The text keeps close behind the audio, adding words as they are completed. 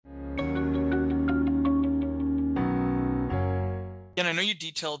know you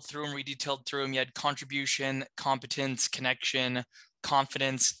detailed through and redetailed through them. You had contribution, competence, connection,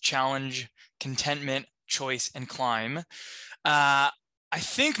 confidence, challenge, contentment, choice, and climb. I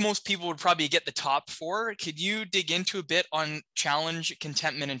think most people would probably get the top four. Could you dig into a bit on challenge,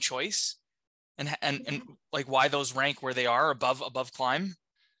 contentment, and choice, and like why those rank where they are above climb?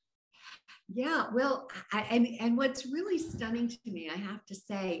 Yeah, well, and what's really stunning to me, I have to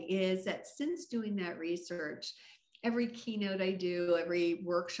say, is that since doing that research, every keynote I do, every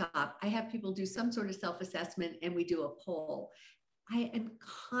workshop, I have people do some sort of self-assessment and we do a poll. I am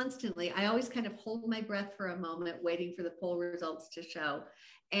constantly, I always kind of hold my breath for a moment, waiting for the poll results to show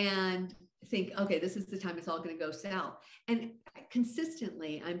and think, okay, this is the time it's all going to go south. And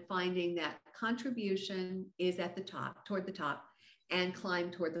consistently, I'm finding that contribution is at the top, toward the top, and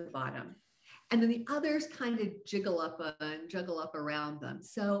climb toward the bottom. And then the others kind of juggle up around them.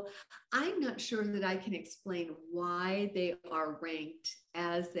 So I'm not sure that I can explain why they are ranked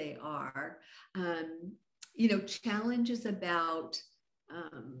as they are. Challenges about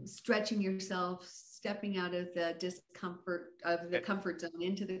stretching yourself, stepping out of the discomfort of the comfort zone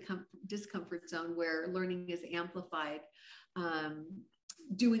into the discomfort zone where learning is amplified.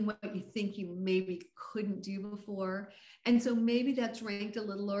 Doing what you think you maybe couldn't do before. And so maybe that's ranked a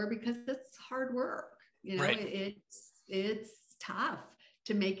little lower because it's hard work. Right. It's tough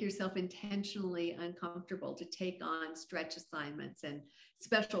to make yourself intentionally uncomfortable, to take on stretch assignments and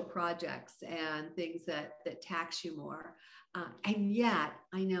special projects and things that tax you more. And yet,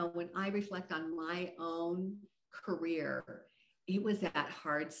 I know when I reflect on my own career, it was that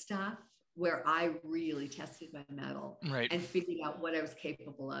hard stuff where I really tested my mettle, right, and figured out what I was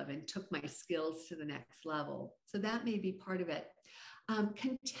capable of and took my skills to the next level. So that may be part of it.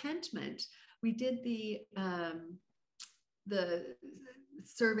 Contentment. We did the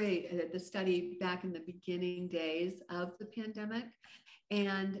survey, the study back in the beginning days of the pandemic.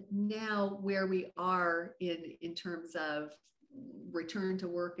 And now where we are in terms of return to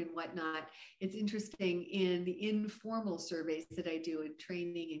work and whatnot, it's interesting in the informal surveys that I do in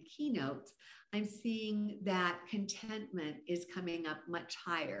training and keynotes, I'm seeing that contentment is coming up much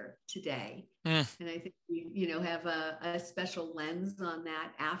higher today. And I think we, have a special lens on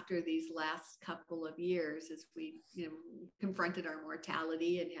that after these last couple of years as we, confronted our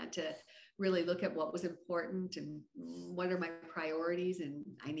mortality and had to really look at what was important and what are my priorities, and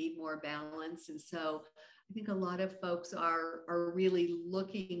I need more balance. And so I think a lot of folks are really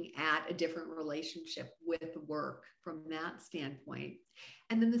looking at a different relationship with work from that standpoint.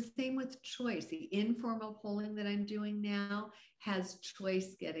 And then the same with choice. The informal polling that I'm doing now has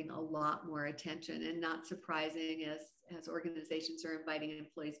choice getting a lot more attention, and not surprising as organizations are inviting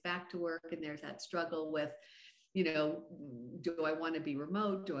employees back to work, and there's that struggle with, do I want to be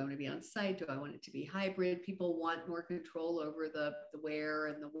remote? Do I want to be on site? Do I want it to be hybrid? People want more control over the where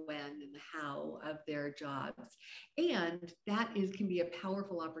and the when and the how of their jobs. And that can be a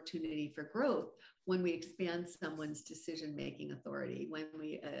powerful opportunity for growth when we expand someone's decision-making authority, when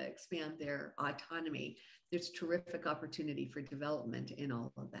we expand their autonomy. There's terrific opportunity for development in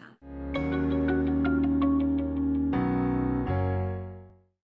all of that.